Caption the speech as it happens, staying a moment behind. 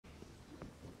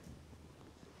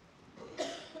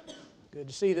Good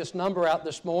to see this number out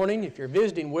this morning. If you're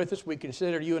visiting with us, we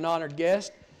consider you an honored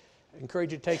guest. I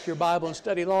encourage you to take your Bible and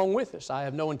study along with us. I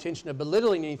have no intention of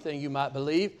belittling anything you might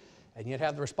believe, and yet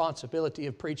have the responsibility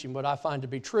of preaching what I find to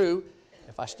be true.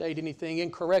 If I state anything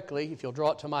incorrectly, if you'll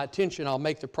draw it to my attention, I'll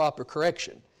make the proper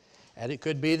correction. And it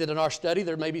could be that in our study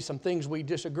there may be some things we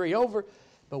disagree over,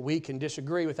 but we can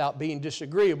disagree without being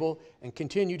disagreeable and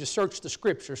continue to search the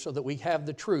Scripture so that we have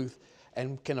the truth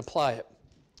and can apply it.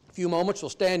 A few moments we'll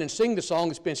stand and sing the song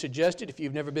that's been suggested. If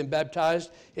you've never been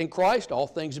baptized in Christ, all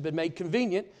things have been made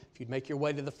convenient. If you'd make your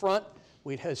way to the front,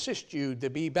 we'd assist you to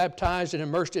be baptized and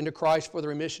immersed into Christ for the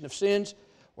remission of sins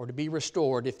or to be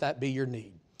restored if that be your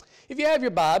need. If you have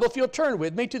your Bible, if you'll turn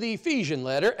with me to the Ephesian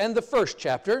letter and the first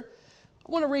chapter, I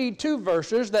want to read two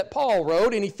verses that Paul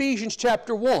wrote in Ephesians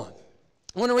chapter 1.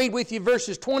 I want to read with you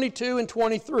verses 22 and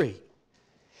 23.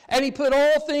 And he put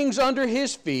all things under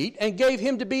his feet and gave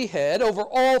him to be head over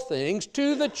all things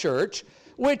to the church,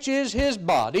 which is his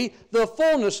body, the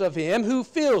fullness of him who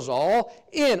fills all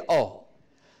in all.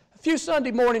 A few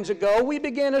Sunday mornings ago, we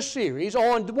began a series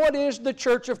on what is the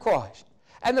church of Christ.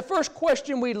 And the first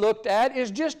question we looked at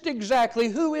is just exactly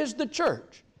who is the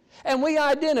church. And we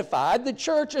identified the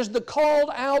church as the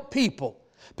called out people.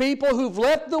 People who've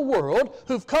left the world,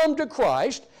 who've come to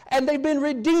Christ, and they've been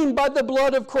redeemed by the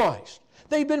blood of Christ.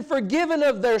 They've been forgiven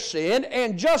of their sin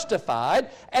and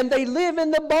justified, and they live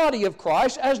in the body of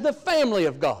Christ as the family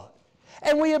of God.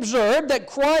 And we observed that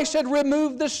Christ had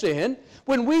removed the sin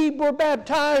when we were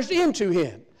baptized into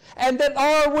Him, and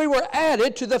that we were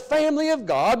added to the family of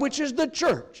God, which is the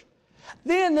church.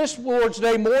 Then this Lord's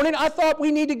Day morning, I thought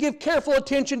we need to give careful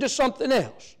attention to something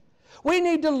else. We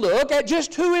need to look at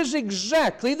just who is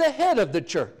exactly the head of the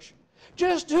church.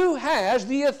 Just who has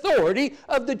the authority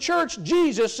of the church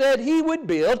Jesus said He would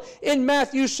build in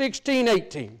Matthew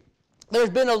 16:18. There's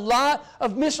been a lot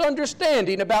of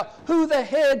misunderstanding about who the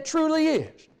head truly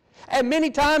is. And many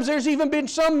times there's even been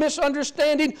some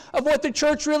misunderstanding of what the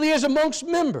church really is amongst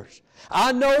members.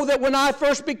 I know that when I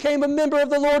first became a member of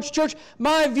the Lord's church,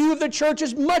 my view of the church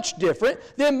is much different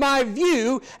than my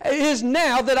view is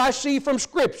now that I see from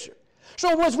Scripture.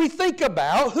 So as we think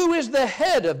about who is the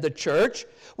head of the church,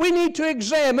 we need to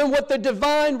examine what the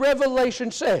divine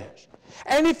revelation says.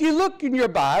 And if you look in your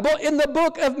Bible, in the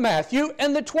book of Matthew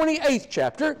and the 28th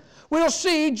chapter, we'll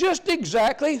see just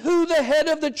exactly who the head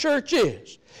of the church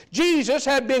is. Jesus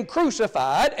had been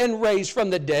crucified and raised from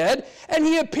the dead, and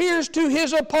He appears to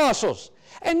His apostles.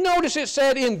 And notice it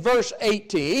said in verse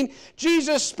 18,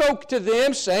 Jesus spoke to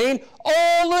them saying,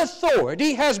 "All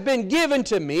authority has been given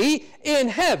to me in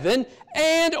heaven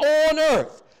and on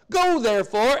earth. Go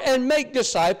therefore and make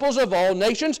disciples of all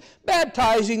nations,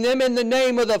 baptizing them in the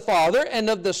name of the Father and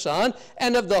of the Son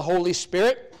and of the Holy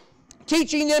Spirit,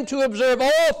 teaching them to observe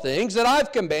all things that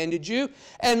I've commanded you,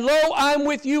 and lo, I'm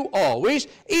with you always,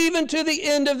 even to the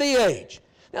end of the age."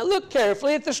 Now look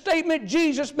carefully at the statement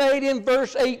Jesus made in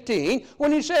verse 18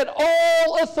 when He said,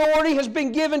 "All authority has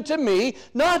been given to me,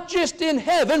 not just in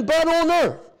heaven, but on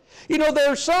earth." You know,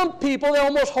 there are some people that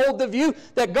almost hold the view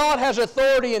that God has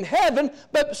authority in heaven,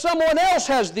 but someone else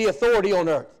has the authority on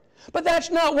earth. But that's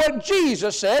not what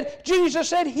Jesus said. Jesus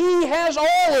said He has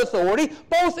all authority,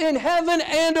 both in heaven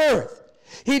and earth.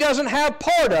 He doesn't have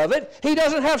part of it. He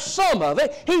doesn't have some of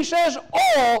it. He says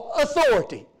all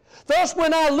authority. Thus,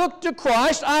 when I look to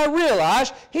Christ, I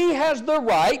realize He has the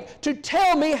right to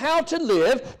tell me how to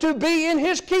live, to be in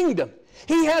His kingdom.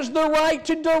 He has the right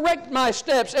to direct my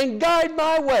steps and guide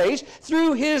my ways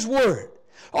through His Word.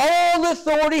 All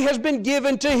authority has been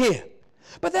given to Him.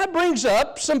 But that brings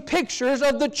up some pictures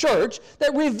of the church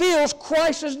that reveals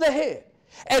Christ as the head.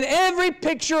 And every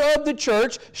picture of the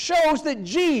church shows that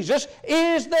Jesus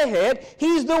is the head.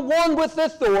 He's the one with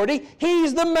authority.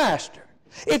 He's the master.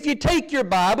 If you take your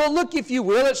Bible, look, if you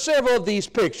will, at several of these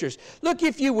pictures. Look,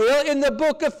 if you will, in the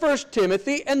book of 1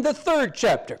 Timothy and the 3rd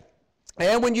chapter.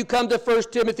 And when you come to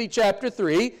 1 Timothy chapter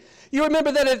 3, you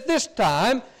remember that at this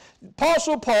time,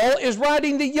 Apostle Paul is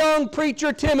writing the young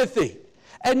preacher Timothy.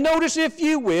 And notice, if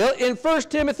you will, in 1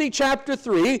 Timothy chapter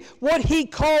 3, what he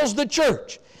calls the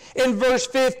church. In verse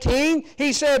 15,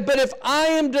 he said, "But if I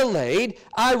am delayed,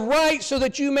 I write so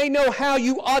that you may know how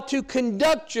you ought to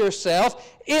conduct yourself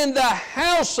in the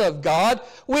house of God,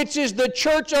 which is the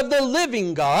church of the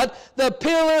living God, the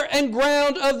pillar and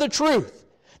ground of the truth."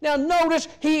 Now notice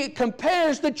he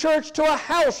compares the church to a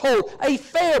household, a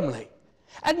family.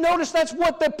 And notice that's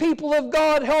what the people of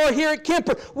God are here at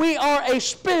Kemper. We are a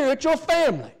spiritual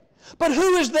family. But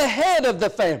who is the head of the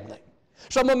family?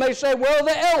 Someone may say, well,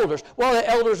 the elders. Well, the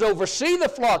elders oversee the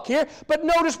flock here, but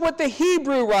notice what the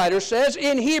Hebrew writer says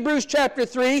in Hebrews chapter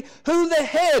 3, who the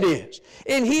head is.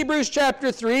 In Hebrews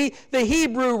chapter 3, the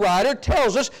Hebrew writer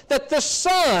tells us that the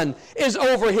Son is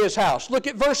over his house. Look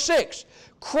at verse 6.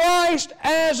 Christ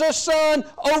as a son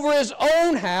over his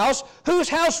own house, whose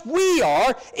house we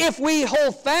are, if we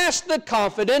hold fast the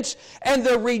confidence and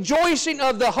the rejoicing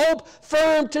of the hope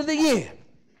firm to the end.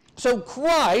 So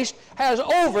Christ has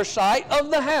oversight of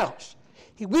the house.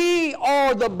 We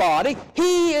are the body.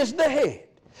 He is the head.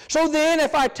 So then,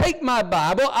 if I take my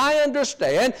Bible, I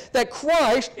understand that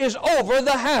Christ is over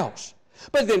the house.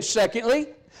 But then secondly,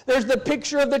 there's the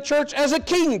picture of the church as a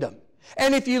kingdom.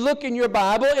 And if you look in your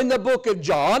Bible in the book of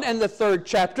John and the 3rd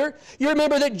chapter, you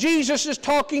remember that Jesus is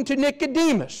talking to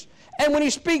Nicodemus. And when he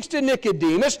speaks to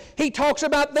Nicodemus, he talks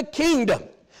about the kingdom.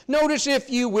 Notice, if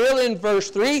you will, in verse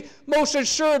 3, most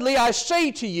assuredly I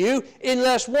say to you,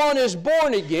 unless one is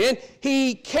born again,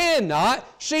 he cannot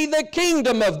see the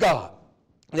kingdom of God.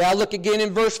 Now look again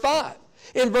in verse 5.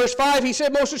 In verse 5, he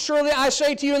said, most assuredly I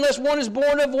say to you, unless one is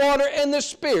born of water and the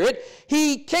Spirit,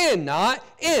 he cannot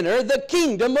enter the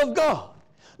kingdom of God.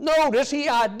 Notice he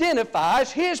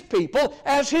identifies his people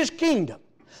as his kingdom.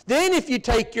 Then if you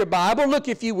take your Bible, look,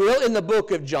 if you will, in the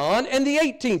book of John and the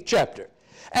 18th chapter.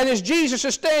 And as Jesus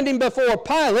is standing before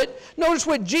Pilate, notice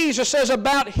what Jesus says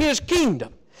about his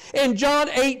kingdom. In John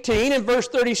 18 and verse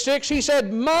 36, he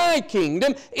said, my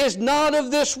kingdom is not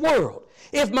of this world.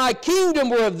 If my kingdom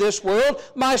were of this world,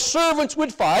 my servants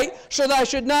would fight, so that I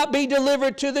should not be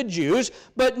delivered to the Jews.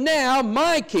 But now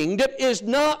my kingdom is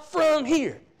not from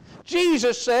here.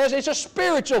 Jesus says it's a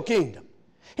spiritual kingdom.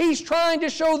 He's trying to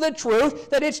show the truth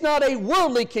that it's not a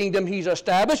worldly kingdom he's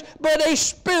established, but a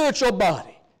spiritual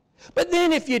body. But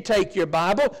then if you take your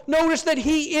Bible, notice that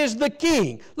he is the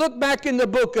king. Look back in the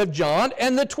book of John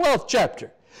and the 12th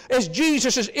chapter. As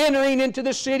Jesus is entering into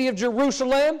the city of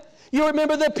Jerusalem, you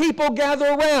remember the people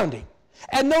gather around him.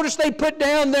 And notice they put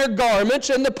down their garments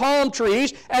and the palm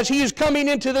trees as he is coming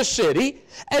into the city.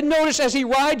 And notice as he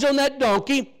rides on that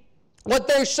donkey, what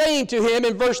they're saying to him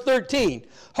in verse 13.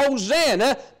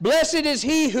 Hosanna, blessed is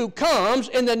he who comes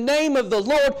in the name of the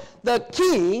Lord, the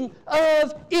King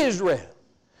of Israel.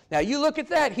 Now you look at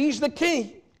that, he's the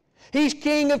king. He's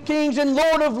King of kings and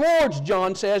Lord of lords,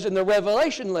 John says in the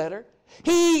Revelation letter.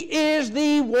 He is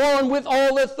the one with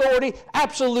all authority,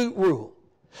 absolute rule.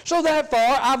 So that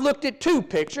far, I've looked at two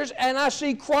pictures, and I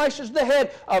see Christ as the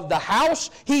head of the house.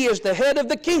 He is the head of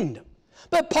the kingdom.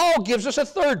 But Paul gives us a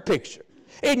third picture.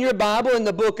 In your Bible, in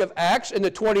the book of Acts, in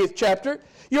the 20th chapter,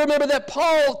 you remember that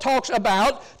Paul talks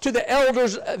about to the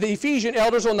elders, the Ephesian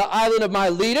elders on the island of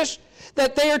Miletus,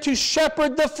 that they are to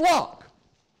shepherd the flock.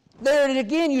 There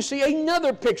again you see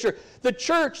another picture. The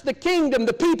church, the kingdom,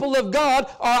 the people of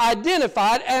God are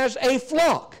identified as a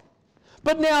flock.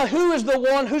 But now who is the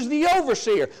one who's the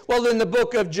overseer? Well, in the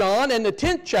book of John and the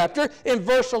 10th chapter, in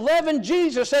verse 11,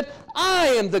 Jesus said, I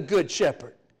am the good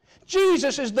shepherd.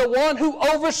 Jesus is the one who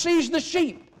oversees the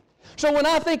sheep. So when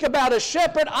I think about a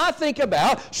shepherd, I think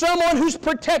about someone who's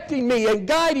protecting me and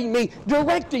guiding me,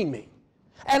 directing me.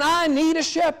 And I need a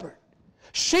shepherd.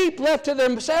 Sheep left to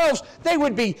themselves, they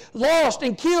would be lost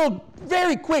and killed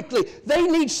very quickly. They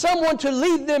need someone to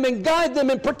lead them and guide them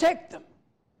and protect them.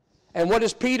 And what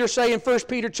does Peter say in 1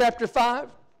 Peter chapter 5?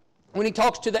 When he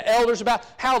talks to the elders about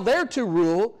how they're to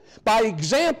rule by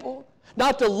example,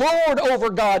 not to lord over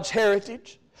God's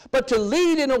heritage, but to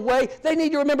lead in a way, they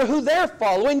need to remember who they're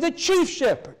following, the chief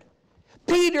shepherd.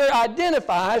 Peter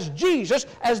identifies Jesus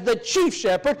as the chief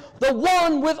shepherd, the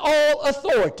one with all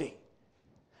authority.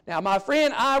 Now, my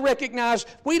friend, I recognize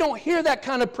we don't hear that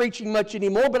kind of preaching much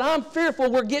anymore, but I'm fearful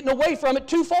we're getting away from it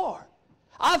too far.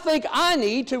 I think I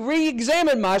need to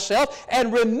re-examine myself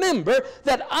and remember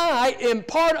that I am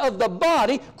part of the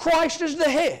body. Christ is the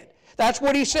head. That's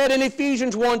what he said in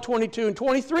Ephesians 1:22 and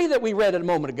 23 that we read a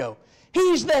moment ago.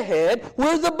 He's the head,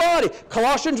 we're the body.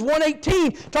 Colossians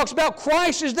 1:18 talks about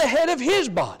Christ is the head of his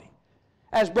body,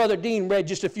 as Brother Dean read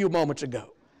just a few moments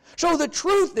ago. So the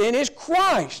truth then is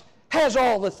Christ has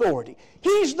all authority.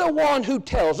 He's the one who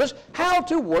tells us how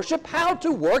to worship, how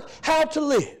to work, how to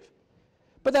live.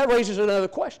 But that raises another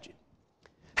question.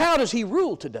 How does he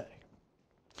rule today?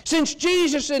 Since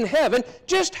Jesus is in heaven,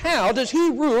 just how does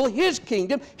he rule his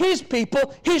kingdom, his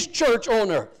people, his church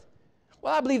on earth?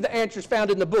 Well, I believe the answer is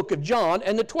found in the book of John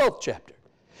and the 12th chapter.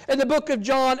 In the book of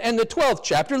John and the 12th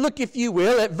chapter, look if you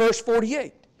will at verse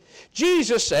 48.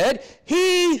 Jesus said,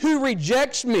 he who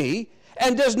rejects me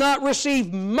and does not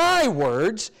receive my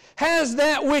words has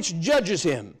that which judges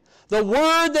him. The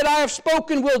word that I have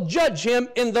spoken will judge him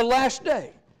in the last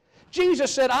day.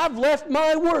 Jesus said, I've left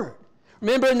my word.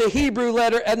 Remember in the Hebrew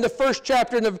letter and the first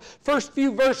chapter, in the first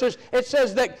few verses, it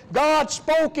says that God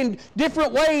spoke in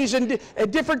different ways and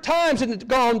at different times in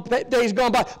the days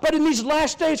gone by. But in these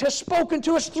last days has spoken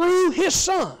to us through His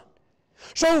Son.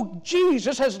 So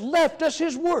Jesus has left us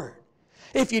His Word.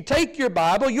 If you take your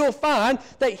Bible, you'll find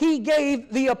that He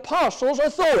gave the apostles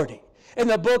authority. In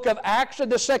the book of Acts, in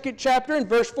the 2nd chapter, in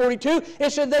verse 42,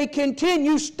 it said they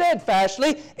continue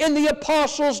steadfastly in the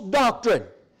apostles' doctrine.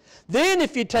 Then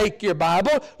if you take your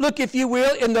Bible, look if you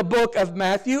will in the book of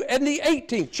Matthew and the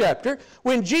 18th chapter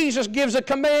when Jesus gives a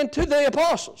command to the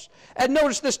apostles. And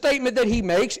notice the statement that He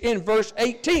makes in verse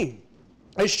 18.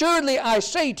 Assuredly I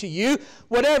say to you,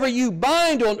 whatever you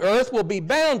bind on earth will be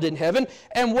bound in heaven,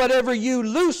 and whatever you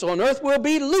loose on earth will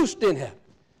be loosed in heaven.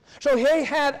 So He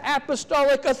had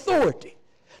apostolic authority.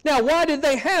 Now, why did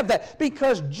they have that?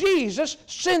 Because Jesus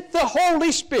sent the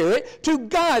Holy Spirit to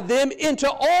guide them into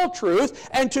all truth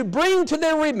and to bring to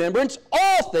their remembrance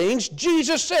all things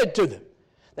Jesus said to them.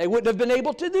 They wouldn't have been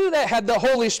able to do that had the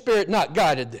Holy Spirit not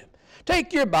guided them.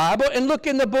 Take your Bible and look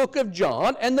in the book of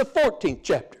John and the 14th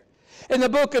chapter. In the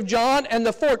book of John and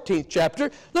the 14th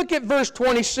chapter, look at verse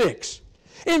 26.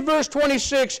 In verse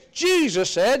 26,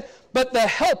 Jesus said, "But the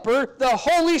Helper, the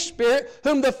Holy Spirit,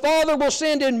 whom the Father will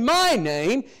send in my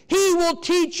name, He will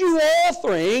teach you all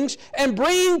things and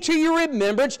bring to your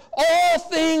remembrance all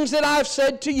things that I've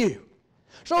said to you."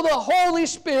 So the Holy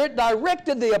Spirit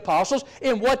directed the apostles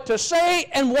in what to say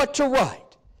and what to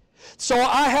write. So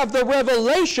I have the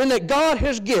revelation that God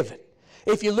has given.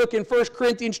 If you look in 1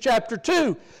 Corinthians chapter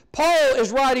 2, Paul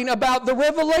is writing about the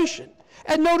revelation.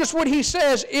 And notice what he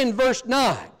says in verse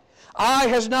 9. Eye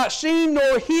has not seen,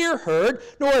 nor ear heard,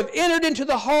 nor have entered into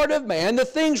the heart of man the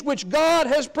things which God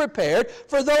has prepared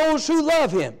for those who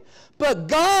love Him. But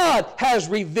God has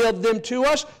revealed them to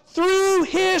us through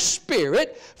His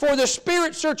Spirit, for the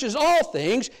Spirit searches all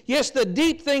things, yes, the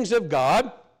deep things of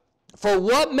God. For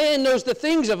what man knows the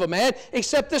things of a man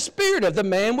except the spirit of the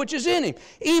man which is in him?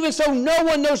 Even so, no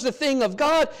one knows the thing of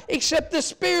God except the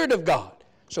Spirit of God.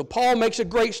 So Paul makes a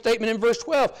great statement in verse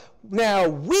 12. Now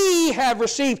we have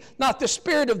received not the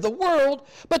spirit of the world,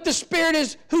 but the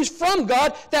Spirit who's from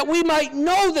God, that we might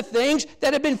know the things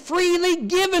that have been freely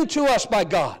given to us by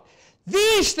God.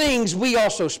 These things we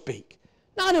also speak,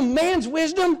 not in man's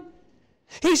wisdom.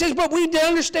 He says, but we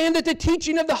understand that the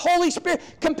teaching of the Holy Spirit,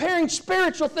 comparing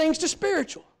spiritual things to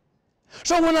spiritual.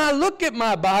 So when I look at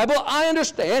my Bible, I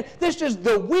understand this is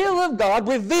the will of God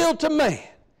revealed to man.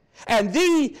 And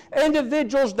the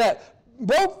individuals that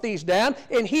wrote these down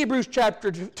in Hebrews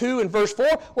chapter 2 and verse 4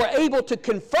 were able to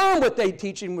confirm what they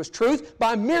teaching was truth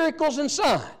by miracles and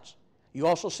signs. You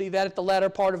also see that at the latter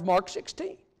part of Mark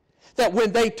 16. That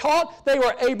when they taught, they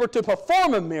were able to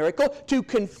perform a miracle to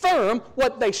confirm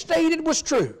what they stated was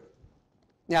true.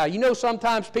 Now, you know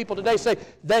sometimes people today say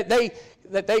that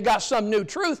they got some new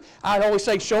truth. I'd always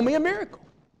say, show me a miracle.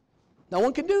 No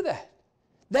one can do that.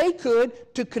 They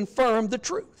could to confirm the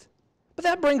truth. But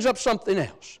that brings up something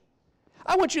else.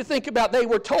 I want you to think about, they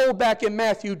were told back in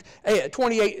Matthew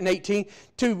 28 and 18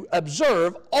 to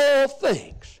observe all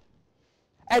things.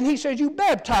 And He says, you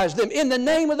baptize them in the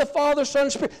name of the Father, Son,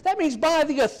 and Spirit. That means by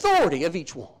the authority of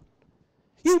each one.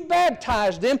 You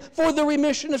baptize them for the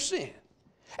remission of sin.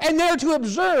 And they're to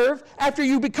observe, after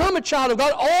you become a child of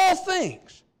God, all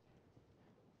things.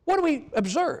 What do we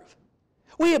observe?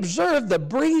 We observe the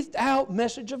breathed out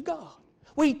message of God.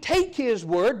 We take His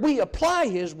Word, we apply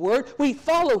His Word, we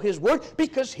follow His Word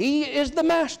because He is the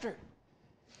Master.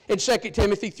 In 2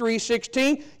 Timothy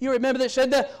 3:16, you remember that said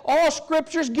that all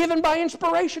Scripture is given by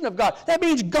inspiration of God. That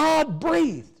means God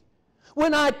breathed.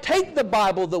 When I take the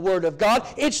Bible, the Word of God,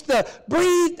 it's the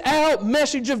breathed out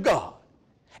message of God.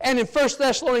 And in 1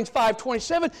 Thessalonians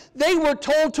 5:27, they were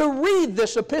told to read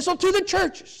this epistle to the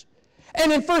churches.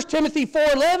 And in 1 Timothy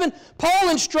 4:11,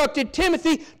 Paul instructed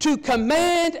Timothy to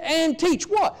command and teach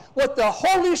what? What the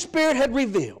Holy Spirit had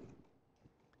revealed.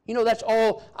 You know, that's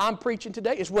all I'm preaching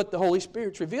today is what the Holy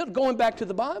Spirit's revealed, going back to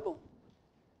the Bible.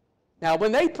 Now,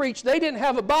 when they preached, they didn't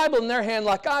have a Bible in their hand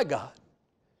like I got.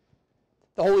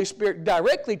 The Holy Spirit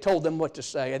directly told them what to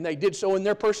say, and they did so in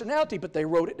their personality, but they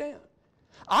wrote it down.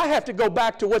 I have to go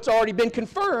back to what's already been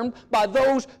confirmed by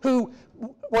those who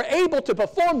were able to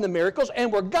perform the miracles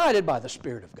and were guided by the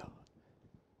Spirit of God.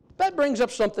 That brings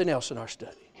up something else in our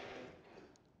study.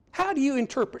 How do you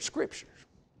interpret Scriptures?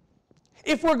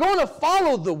 If we're going to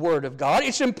follow the Word of God,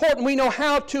 it's important we know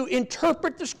how to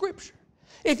interpret the Scripture.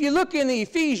 If you look in the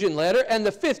Ephesian letter and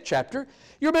the 5th chapter,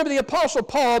 you remember the Apostle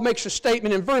Paul makes a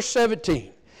statement in verse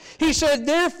 17. He said,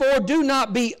 therefore do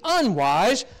not be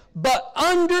unwise, but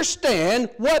understand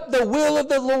what the will of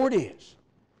the Lord is.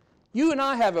 You and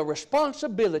I have a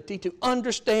responsibility to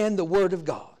understand the Word of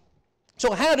God.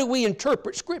 So how do we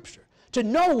interpret Scripture? To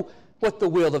know what the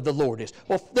will of the Lord is.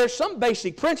 Well, there's some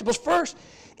basic principles. First,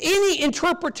 any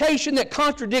interpretation that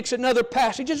contradicts another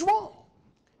passage is wrong.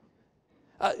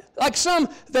 Like some,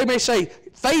 they may say,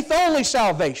 faith-only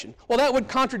salvation. Well, that would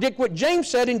contradict what James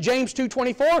said in James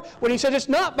 2:24 when he said it's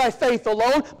not by faith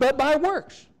alone, but by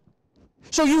works.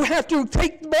 So you have to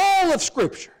take all of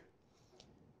Scripture.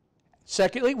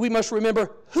 Secondly, we must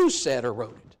remember who said or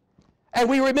wrote it. And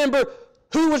we remember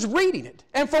who was reading it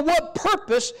and for what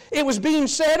purpose it was being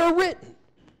said or written.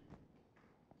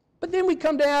 But then we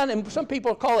come down, and some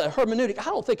people call it a hermeneutic. I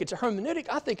don't think it's a hermeneutic.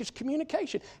 I think it's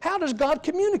communication. How does God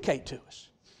communicate to us?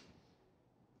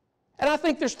 And I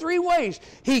think there's three ways.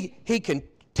 He can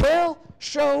tell,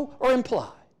 show, or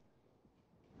imply.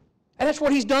 And that's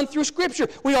what He's done through Scripture.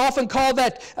 We often call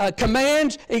that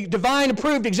commands, divine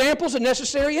approved examples, and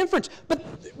necessary inference. But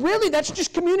really, that's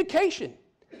just communication.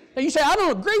 Now you say, I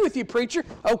don't agree with you, preacher.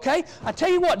 Okay, I tell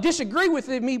you what, disagree with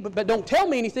me, but don't tell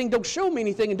me anything, don't show me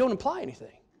anything, and don't imply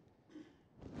anything.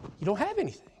 You don't have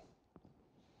anything.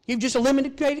 You've just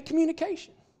eliminated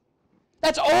communication.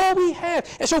 That's all we have.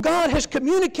 And so God has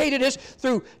communicated us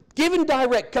through given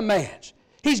direct commands.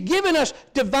 He's given us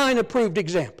divine approved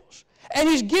examples. And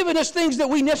He's given us things that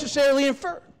we necessarily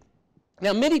infer.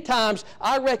 Now, many times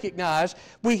I recognize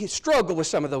we struggle with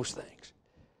some of those things.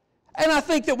 And I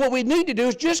think that what we need to do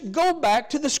is just go back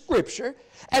to the Scripture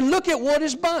and look at what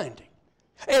is binding.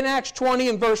 In Acts 20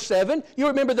 and verse 7, you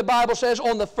remember the Bible says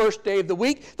on the first day of the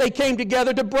week, they came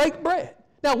together to break bread.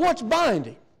 Now, what's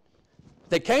binding?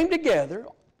 They came together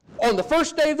on the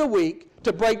first day of the week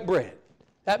to break bread.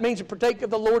 That means to partake of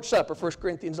the Lord's Supper, 1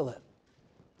 Corinthians 11.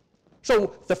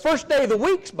 So the first day of the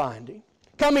week's binding,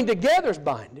 coming together is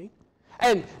binding,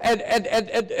 and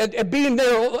being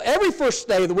there every first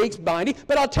day of the week's binding.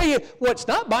 But I'll tell you what's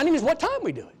not binding is what time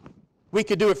we do it. We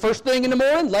could do it first thing in the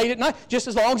morning, late at night, just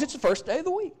as long as it's the first day of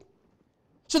the week.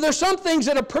 So there's some things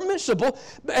that are permissible,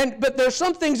 but there's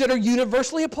some things that are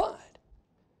universally applied.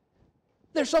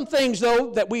 There's some things,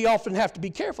 though, that we often have to be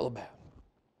careful about.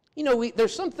 You know,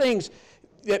 there's some things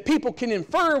that people can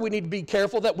infer. We need to be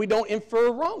careful that we don't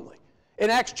infer wrongly. In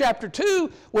Acts chapter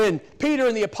 2, when Peter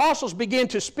and the apostles began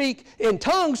to speak in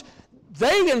tongues,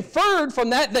 they inferred from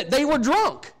that they were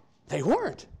drunk. They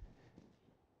weren't.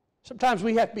 Sometimes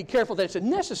we have to be careful that it's a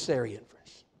necessary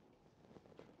inference.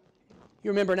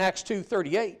 You remember in Acts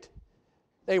 2:38,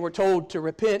 they were told to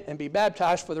repent and be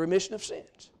baptized for the remission of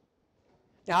sins.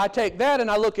 Now I take that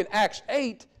and I look at Acts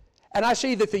 8 and I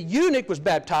see that the eunuch was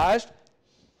baptized.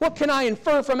 What can I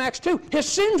infer from Acts 2? His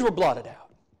sins were blotted out.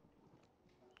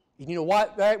 You know why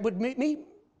that would mean?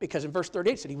 Because in verse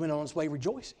 38 it said he went on his way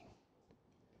rejoicing.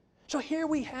 So here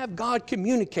we have God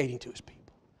communicating to His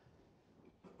people.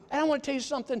 And I want to tell you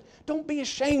something. Don't be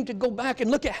ashamed to go back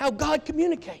and look at how God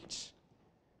communicates.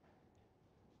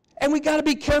 And we got to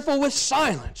be careful with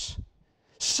silence.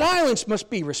 Silence must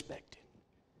be respected.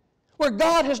 Where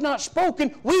God has not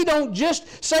spoken, we don't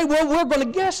just say, well, we're going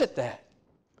to guess at that.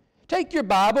 Take your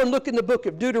Bible and look in the book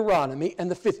of Deuteronomy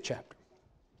and the 5th chapter.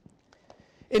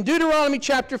 In Deuteronomy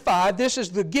chapter 5, this is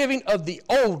the giving of the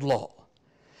old law.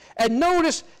 And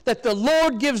notice that the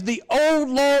Lord gives the old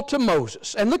law to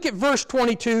Moses. And look at verse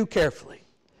 22 carefully.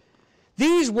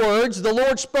 These words the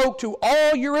Lord spoke to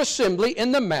all your assembly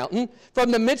in the mountain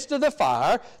from the midst of the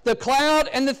fire, the cloud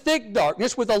and the thick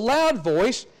darkness with a loud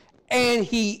voice, and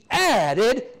He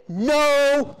added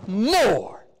no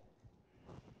more.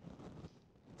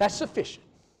 That's sufficient.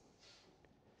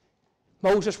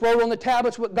 Moses wrote on the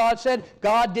tablets what God said.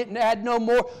 God didn't add no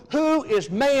more. Who is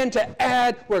man to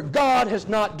add where God has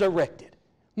not directed?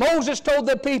 Moses told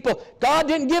the people, God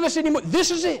didn't give us any more. This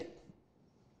is it.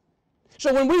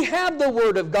 So when we have the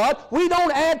Word of God, we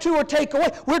don't add to or take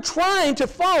away. We're trying to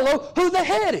follow who the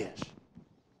head is.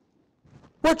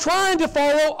 We're trying to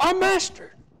follow our Master.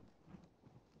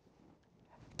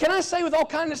 Can I say with all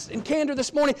kindness and candor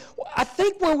this morning, I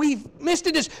think where we've missed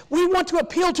it is we want to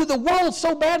appeal to the world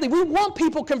so badly. We want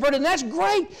people converted, and that's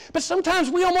great, but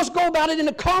sometimes we almost go about it in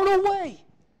a carnal way.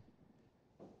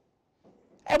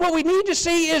 And what we need to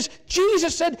see is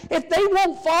Jesus said, if they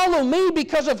won't follow me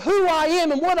because of who I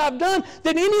am and what I've done,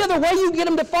 then any other way you get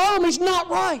them to follow me is not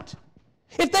right.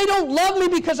 If they don't love me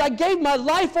because I gave my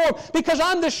life for them, because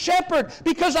I'm the shepherd,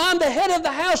 because I'm the head of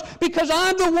the house, because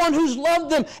I'm the one who's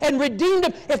loved them and redeemed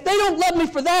them, if they don't love me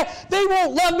for that, they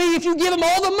won't love me if you give them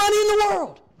all the money in the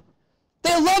world.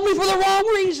 They'll love me for the wrong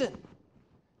reason.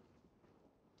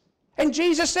 And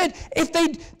Jesus said, if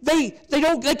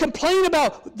they complain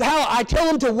about how I tell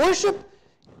them to worship,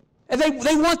 and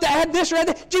they want to add this or add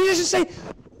that, Jesus is saying,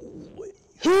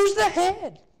 Who's the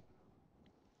head?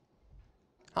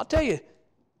 I'll tell you,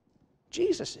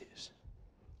 Jesus is.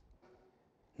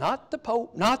 Not the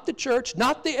Pope, not the church,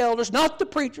 not the elders, not the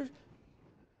preachers,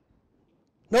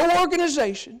 no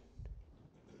organization.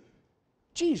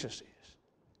 Jesus is.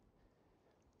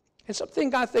 And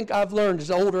something I think I've learned as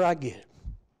the older I get.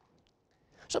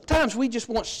 Sometimes we just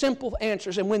want simple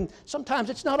answers, and sometimes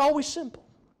it's not always simple.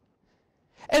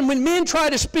 And when men try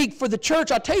to speak for the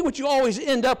church, I'll tell you what you always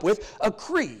end up with, a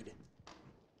creed.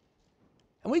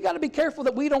 And we've got to be careful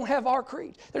that we don't have our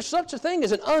creed. There's such a thing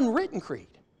as an unwritten creed.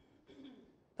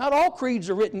 Not all creeds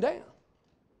are written down.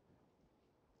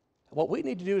 What we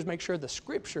need to do is make sure the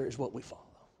Scripture is what we follow.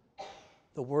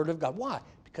 The Word of God. Why?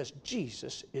 Because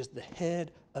Jesus is the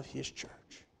head of His church.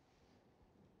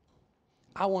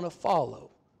 I want to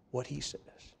follow what He says.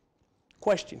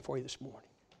 Question for you this morning.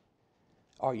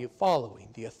 Are you following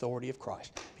the authority of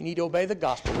Christ? If you need to obey the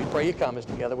gospel, we pray you come as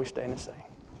together we stand and sing.